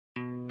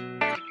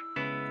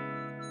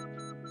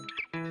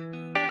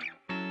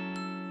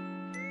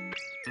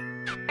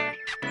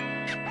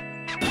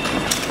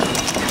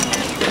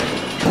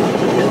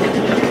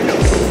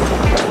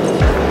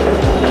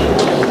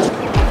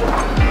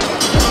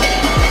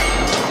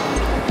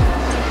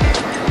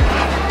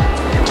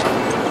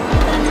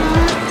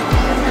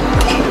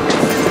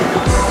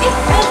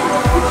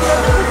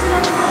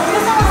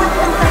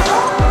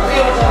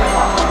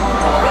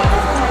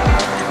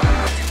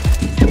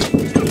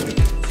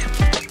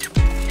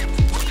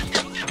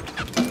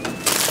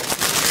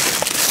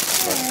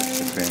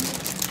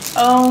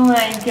Oh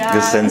my god.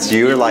 Because since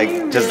you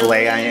like just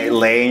lay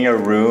in your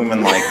room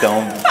and like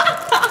don't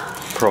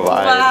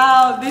provide.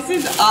 Wow, this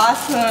is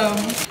awesome.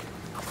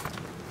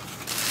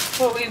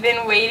 What we've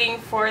been waiting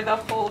for the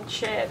whole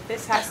trip.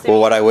 This has to Well,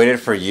 be... what I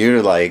waited for you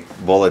to like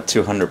bowl at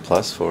 200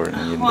 plus for.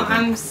 And you well, didn't.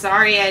 I'm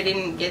sorry I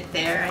didn't get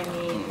there. I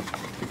mean...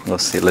 We'll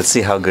see. Let's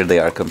see how good they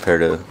are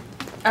compared to...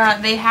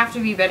 they have to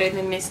be better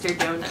than Mr.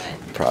 Donut.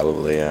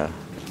 Probably, yeah.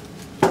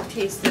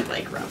 Tasted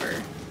like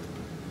rubber.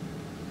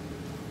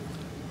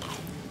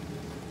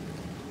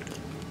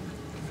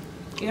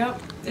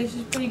 Yep, this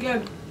is pretty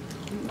good.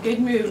 Good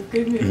move,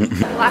 good move.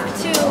 Block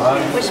 2,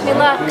 wish me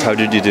luck. How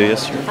did you do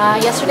yesterday?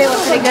 Yesterday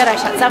was pretty good. I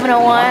shot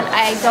 701.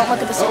 I don't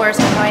look at the scores,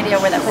 so I have no idea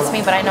where that puts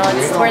me, but I know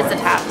it's towards the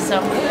top.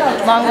 So,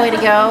 long way to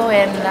go,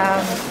 and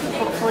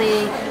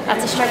hopefully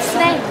lots of strikes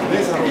today.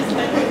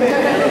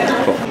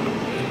 Cool.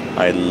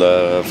 I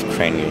love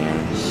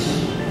craniums.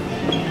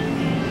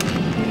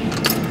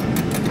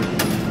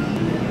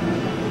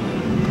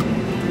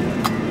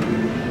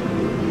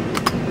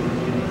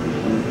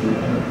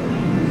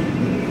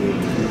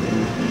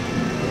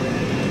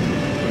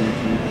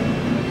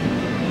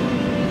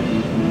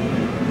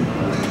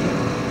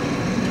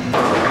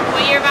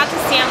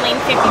 On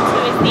lane 52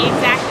 is the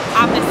exact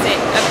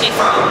opposite of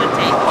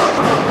Belmonte.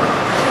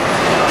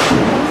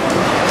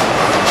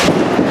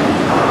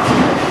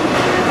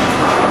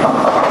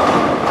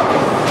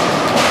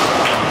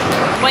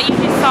 What you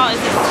just saw is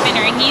a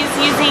spinner. He's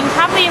using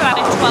probably about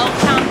a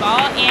 12-pound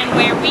ball, and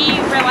where we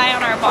rely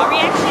on our ball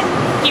reaction,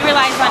 he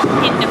relies on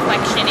pin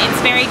deflection.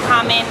 It's very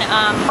common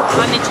on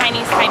the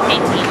Chinese Taipei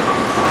team.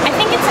 I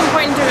think it's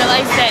important to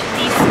realize that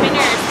these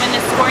spinners, when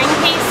the scoring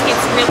pace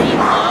gets really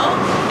low,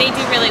 they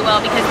do really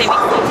well because they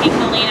basically take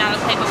the lane out of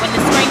play. But when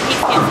the scoring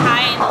pace gets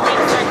high and the lane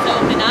starts to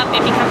open up,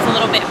 it becomes a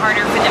little bit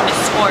harder for them to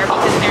score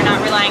because they're not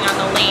relying on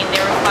the lane,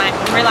 they're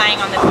relying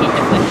on the pin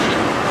deflection.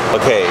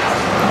 Okay,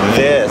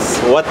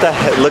 what the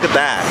heck, look at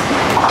that.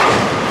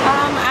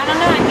 I don't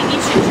know, I think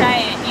you should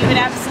try it. You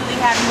would absolutely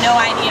have no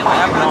idea what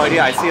I have no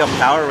idea. I see a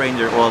Power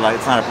Ranger, well, like,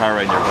 it's not a Power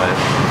Ranger, but...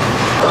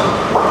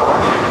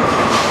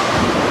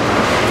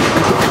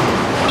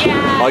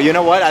 Yeah. Oh, you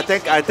know what? I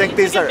think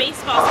these are...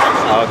 baseball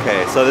special.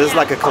 Okay, so this is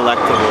like a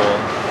collectible.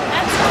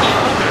 That's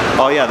cute.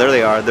 Oh yeah, there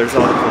they are. There's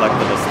all the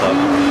collectible stuff.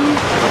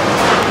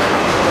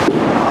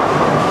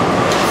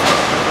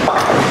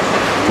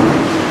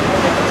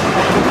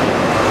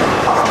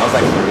 Smells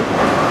like fruit.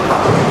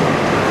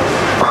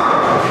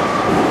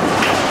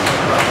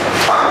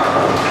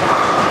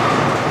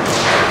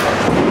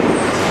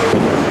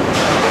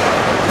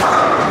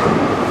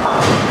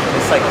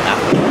 It's like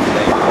apple.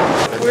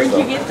 Where'd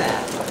you get that?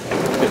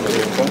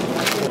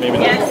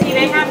 Yeah, see,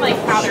 they have like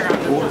powder on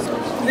them.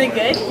 Is it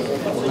good?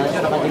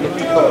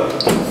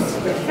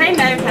 Kind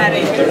of had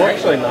it. They're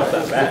actually not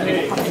that bad.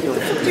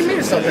 What do you mean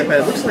it's not that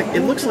bad?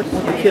 It looks like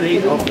what the kid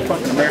ate off a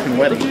fucking American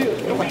Wedding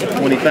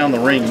when he found the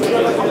ring. It's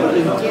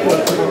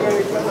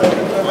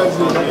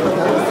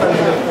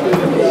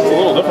a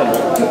little different,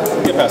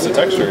 but get past the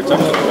texture, it's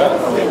actually not bad.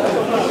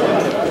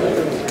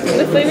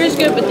 The flavor's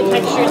good, but the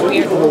texture is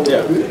weird.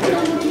 Yeah,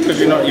 because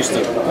you're not used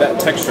to that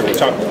texture with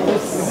chocolate.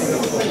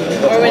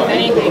 Or with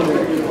anything.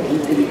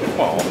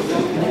 Well,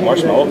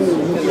 marshmallow.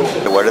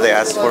 What do they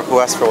ask for? Who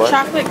asked for what?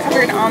 Chocolate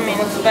covered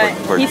almonds, but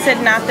he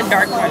said not the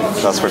dark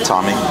ones. That's for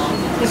Tommy.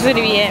 This would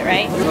be it,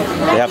 right?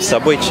 They have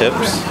Subway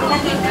chips.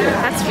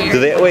 That's weird.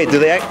 Do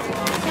they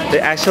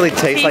actually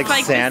taste like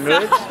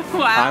sandwich?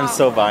 Wow. I'm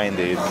so buying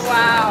these.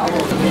 Wow.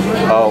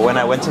 Oh, when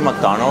I went to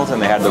McDonald's and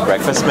they had the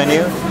breakfast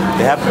menu,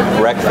 they have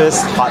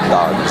breakfast hot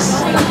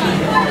dogs.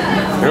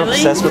 They're Really?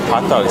 obsessed with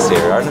hot dogs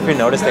here. I don't know if you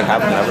noticed, they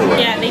have them everywhere.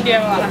 Yeah, they do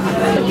have a lot of hot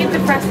dogs. Look at the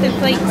frosted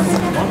flakes.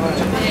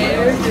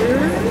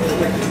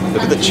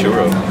 Look at the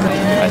churro.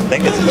 I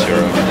think it's a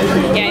churro.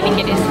 Yeah, I think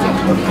it is too.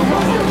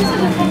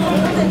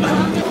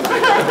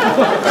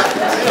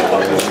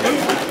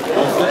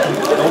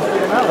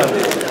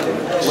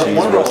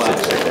 Cheese roasted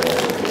chicken.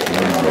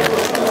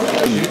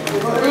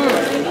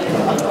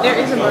 There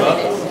is a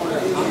bonus.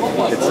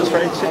 It's a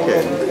fried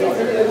chicken.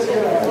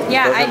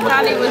 Yeah, I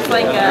thought it was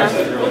like a...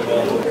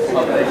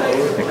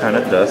 It kind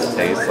of does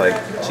taste like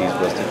cheese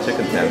roasted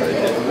chicken sandwich.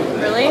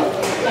 Really?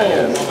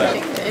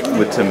 Yes.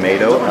 With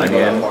tomato,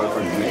 onion.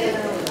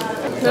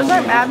 Those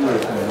aren't bad.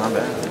 Not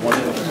bad.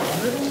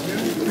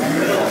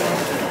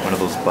 One of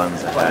those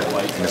buns that had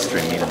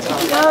mystery meat and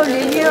stuff. Oh,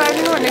 did you? I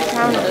didn't want to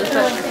try one of those,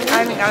 but I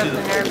haven't got the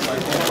nerve.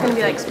 It's going to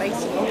be like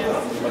spicy.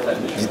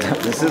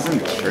 This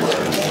isn't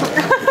churches.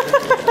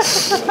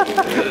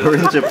 We're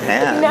in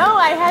Japan. No,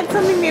 I had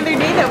something the other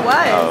day that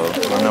was. Oh, I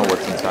don't know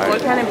what's inside.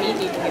 What kind of meat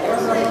do you think it is?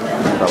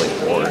 Probably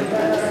pork.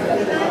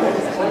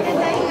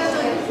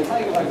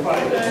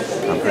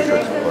 I'm pretty sure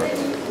it's pork.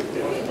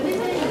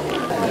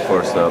 Of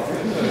course,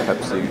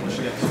 Pepsi.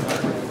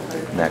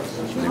 Next.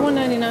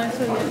 $1.99,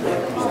 so good.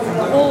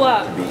 Full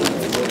up.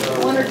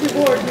 1 or 2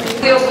 boards.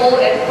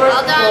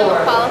 Well done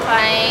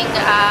qualifying.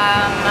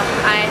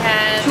 I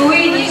had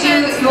pretty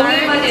good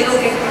start.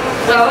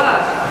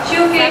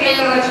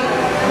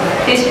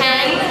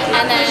 10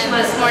 and then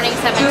this morning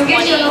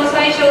 7:20,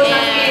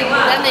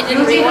 and then they did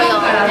Royal,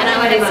 and I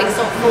went at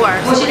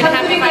 6:04. So we're gonna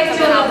have to find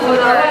something out for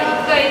her.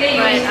 But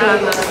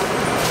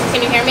can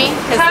you hear me?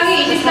 Because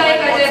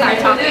I'm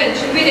talking.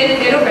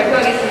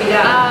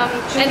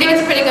 I think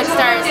it's a pretty good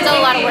start. Still a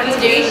lot of work to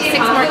do. 6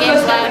 more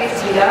games left,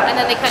 and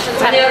then they cut to the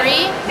top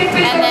 3,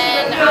 and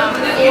then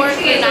 4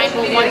 through 9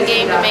 will 1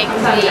 game to make the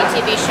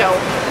TV show.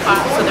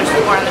 So there's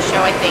 4 on the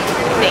show, I think.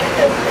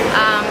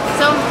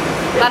 So a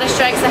lot of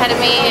strikes ahead of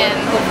me, and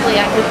hopefully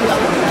I can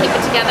keep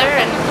it together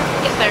and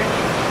get there.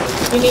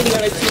 You need to go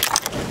to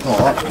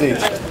Oh,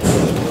 update.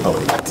 Oh,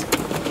 it's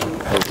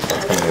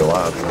gonna be a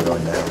while because we're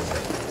going down.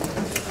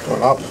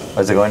 Going up.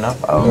 Oh, is it going up?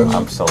 Oh,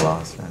 I'm so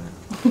lost right now.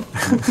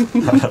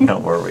 I don't know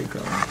where we're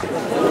going.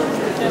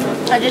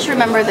 I just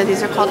remember that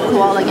these are called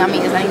koala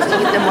yummies. I used to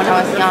eat them when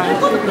I was young.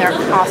 They're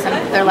awesome.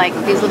 They're like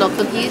these little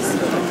cookies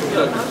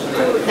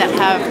that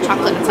have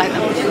chocolate inside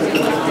them.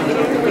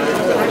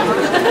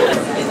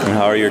 And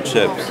how are your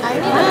chips?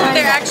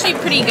 They're actually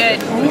pretty good.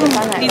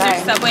 These are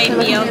Subway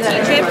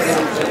BLT chips.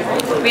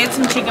 We had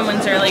some chicken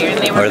ones earlier and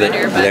they were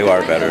better. But They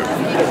are better.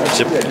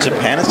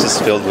 Japan is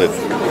just filled with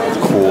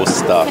cool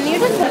stuff. Can you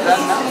just...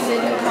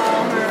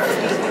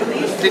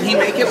 Did he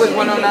make it with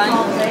 109?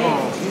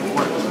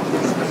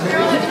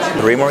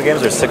 3 more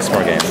games or 6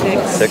 more games?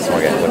 6 more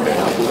games, okay.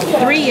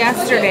 3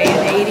 yesterday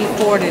and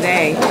 84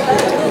 today.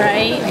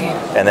 right?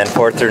 And then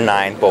 4 through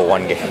 9, but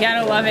 1 game. You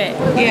gotta love it.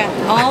 Yeah,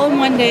 all in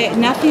one day.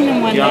 Nothing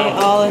in one day,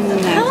 all in the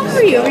next. How long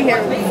were you over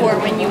here before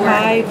when you were?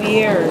 5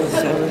 years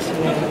I was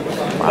here.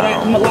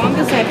 But the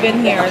longest I've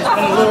been here has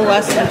been a little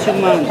less than 2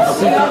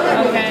 months.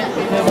 Okay.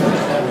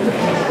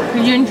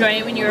 Did you enjoy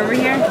it when you were over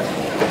here?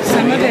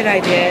 Some of it I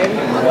did.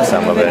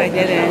 Some of it I it.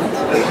 didn't.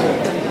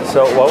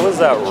 So what was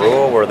that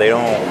rule where they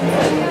don't,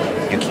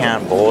 you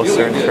can't bowl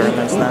certain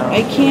tournaments now?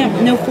 I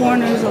can't. No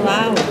foreigners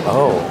allowed.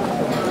 Oh.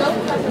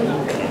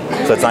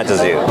 So it's not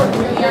just you. No,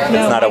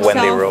 It's not a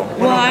Wendy myself- rule.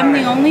 Well, I'm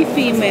the only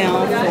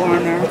female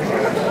foreigner,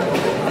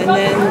 and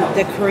then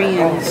the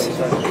Koreans.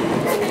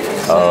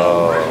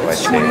 Oh, I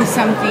see.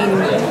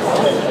 20-something,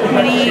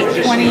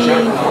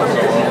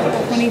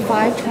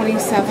 25,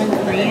 27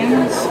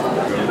 Koreans.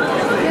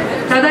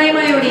 ただい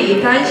まよ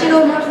り男子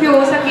の発表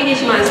を先に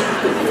します。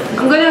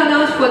I'm going to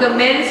announce for the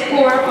men's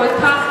score for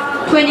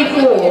top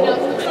 24.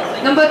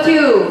 Number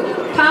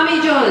 2, Tommy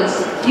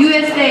Jones,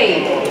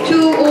 USA,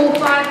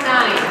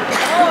 2059.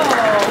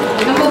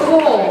 Number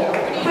 4,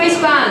 Chris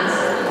Vance,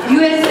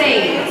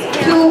 USA,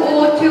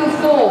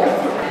 2024.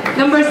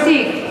 Number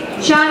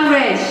 6, Sean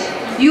Rash,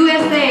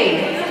 USA,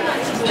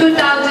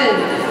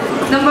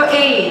 2000. Number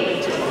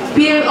 8,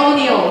 Bill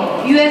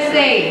O'Neill,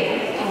 USA,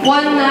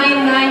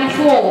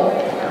 1994.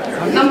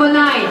 Number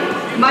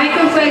 9,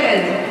 Michael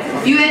Fagan,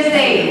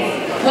 USA,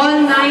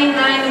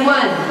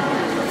 1991.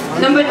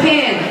 Number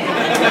 10,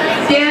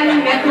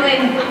 Dan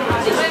McLeland,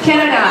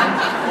 Canada,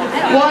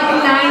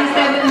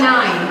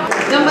 1979.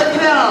 Number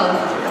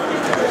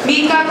 12,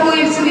 Mika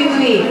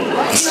Kuipswimli,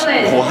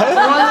 England,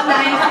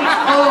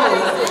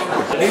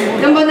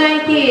 1960. Number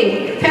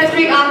 19,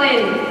 Patrick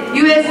Allen,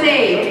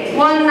 USA,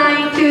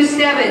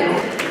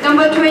 1927.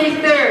 Number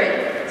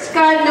 23rd,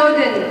 Scott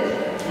Norton,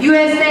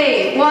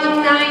 USA,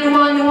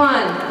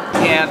 1911.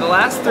 Yeah, the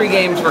last 3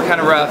 games were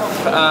kind of rough.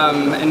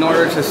 In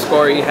order to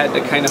score, you had to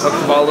kind of hook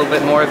the ball a little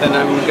bit more than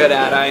I'm good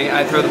at.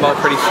 I throw the ball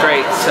pretty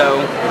straight,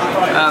 so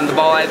the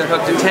ball either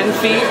hooked at 10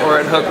 feet or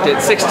it hooked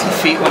at 60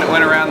 feet when it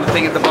went around the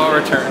thing at the ball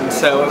return.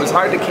 So it was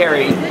hard to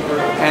carry.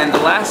 And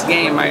the last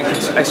game, I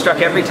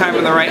struck every time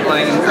in the right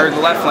lane or the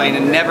left lane,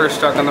 and never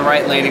struck on the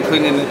right lane,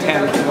 including the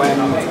 10th when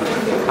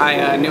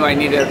I knew I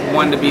needed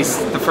one to be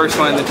the first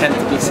one and the 10th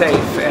to be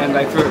safe. And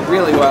I threw it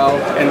really well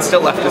and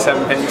still left a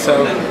 7-pin.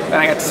 So then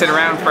I got to sit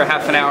around for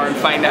half an hour and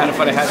find out if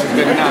what I had was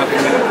good enough.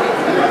 And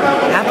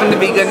it happened to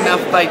be good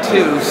enough by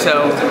 2,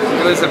 so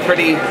it was a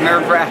pretty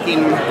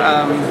nerve-wracking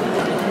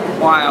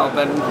while,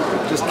 but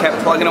just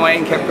kept plugging away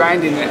and kept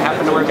grinding, and it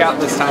happened to work out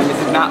this time. It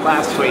did not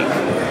last week.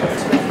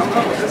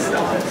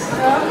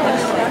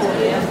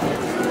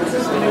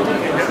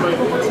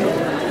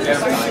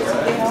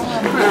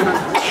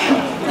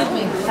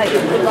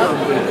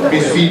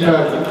 Miss Vita,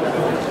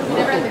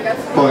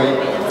 point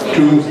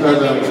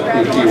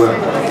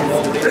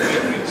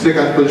 2051.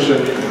 Second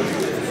position,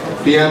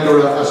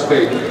 Diandra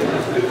Asbaty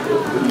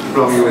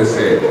from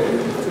USA.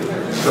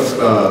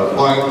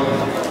 Point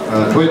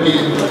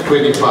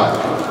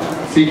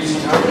 2025. Sixth,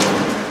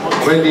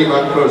 Wendy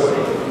mcpherson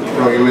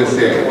from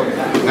USA,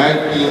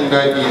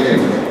 1998.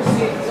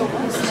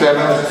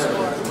 Seventh,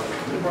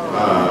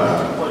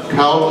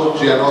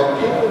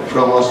 Carolyn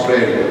from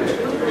Australia,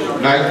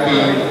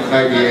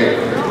 1998.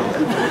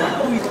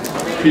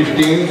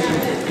 15th,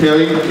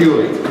 Kelly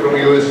Hewitt from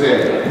USA,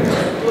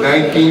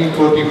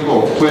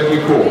 1924.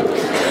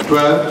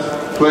 12th,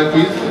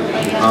 20th,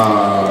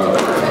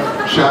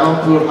 Shannon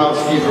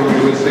pluhowsky from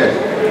USA,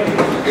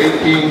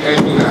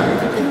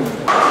 1889.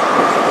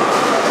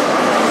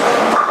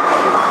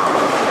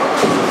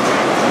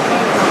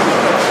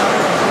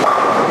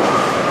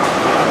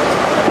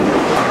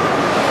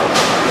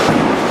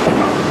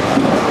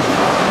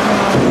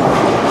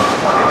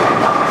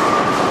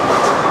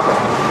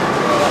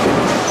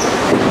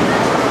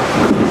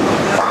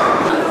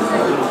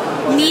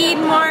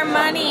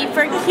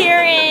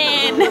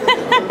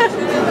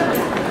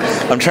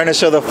 I'm trying to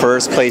show the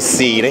first place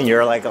seed, and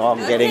you're like, oh, I'm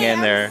getting in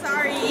there.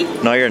 Sorry.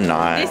 No, you're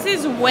not. This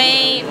is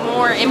way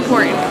more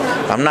important.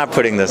 I'm not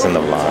putting this in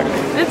the vlog.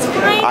 That's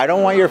fine. I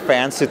don't want your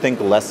fans to think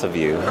less of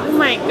you. Oh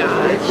my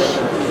gosh.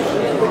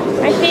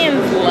 My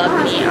fans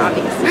love me,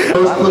 obviously.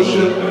 First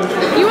question,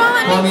 You won't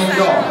let me Tony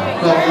start.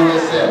 from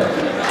USA.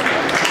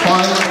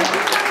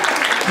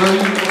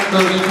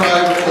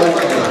 5-35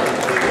 over.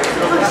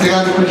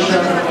 Second question,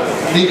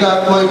 Nika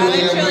That's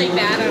really Koibulian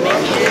bad on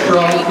it.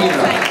 from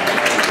Finland.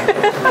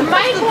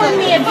 Mike won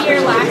me a beer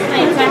last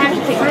night, so I have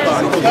to take it.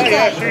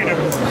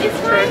 It's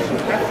fine.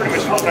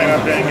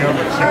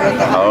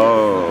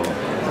 Oh,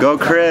 go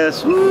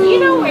Chris. You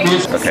know where. Okay.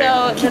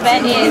 So the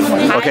bet is.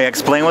 Okay,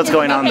 explain what's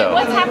going on though.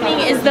 What's happening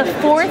is the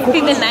 4th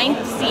through the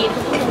 9th seed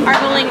are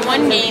bowling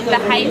one game. The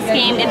highest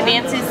game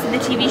advances to the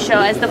TV show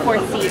as the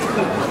 4th seed.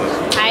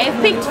 I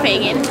have picked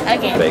Fagan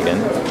again. Fagan,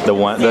 the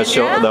one, the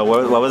show, the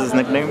what was his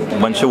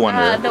nickname? One Shoe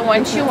Wonder. The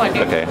One Shoe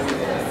Wonder. Okay.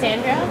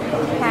 Sandra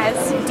has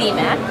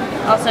D-Mac,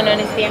 also known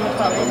as Dan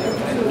McCleland,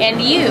 and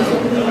you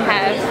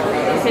have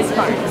Chris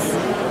Barnes.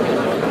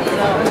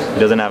 He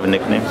doesn't have a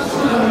nickname. We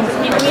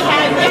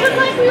had, it was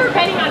like we were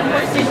betting on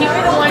horses. You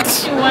were the One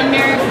Shoe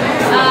Wonder.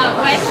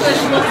 Wes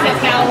looks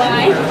at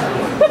Caroline.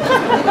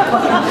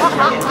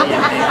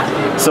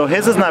 So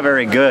his is not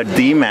very good.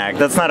 D-Mac,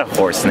 that's not a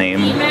horse name.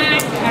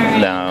 D-Mac?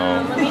 Alright. No.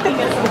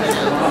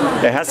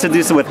 It has to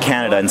do with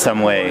Canada in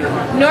some way.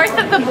 North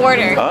of the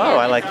border. Oh,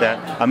 I like that.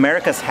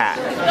 America's hat.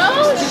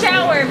 Go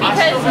shower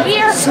because we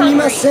are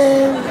hungry.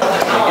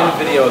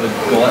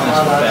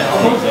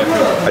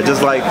 I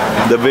just like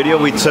the video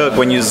we took.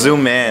 When you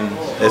zoom in,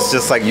 it's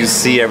just like you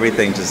see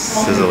everything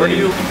just sizzling.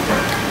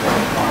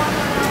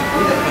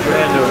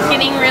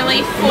 Getting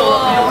really full.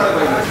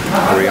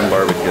 Korean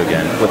barbecue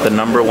again with the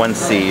 #1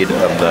 seed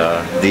of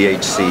the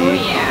DHC.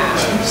 Yeah.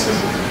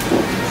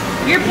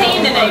 You're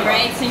paying tonight,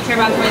 right? Since you're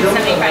about to win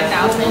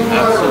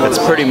 $75,000.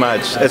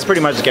 It's pretty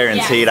much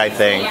guaranteed, I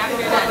think.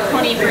 After that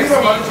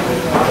 20%.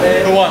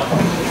 Who won?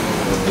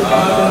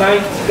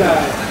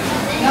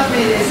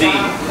 Z.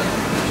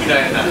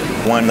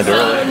 Won the So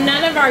girl,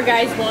 none of our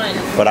guys won.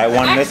 but I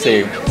won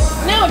Actually, Missy.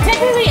 no,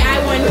 technically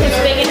I won because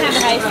Fagan had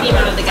the highest team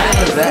out of the guys.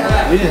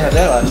 We didn't have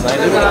that last night.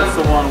 That's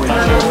the one we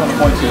shared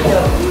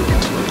 1.2.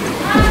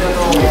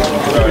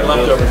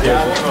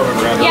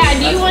 Yeah,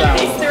 do you want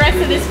the rest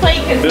of this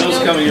plate? Bill's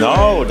coming.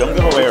 No, don't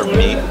give away our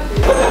meat.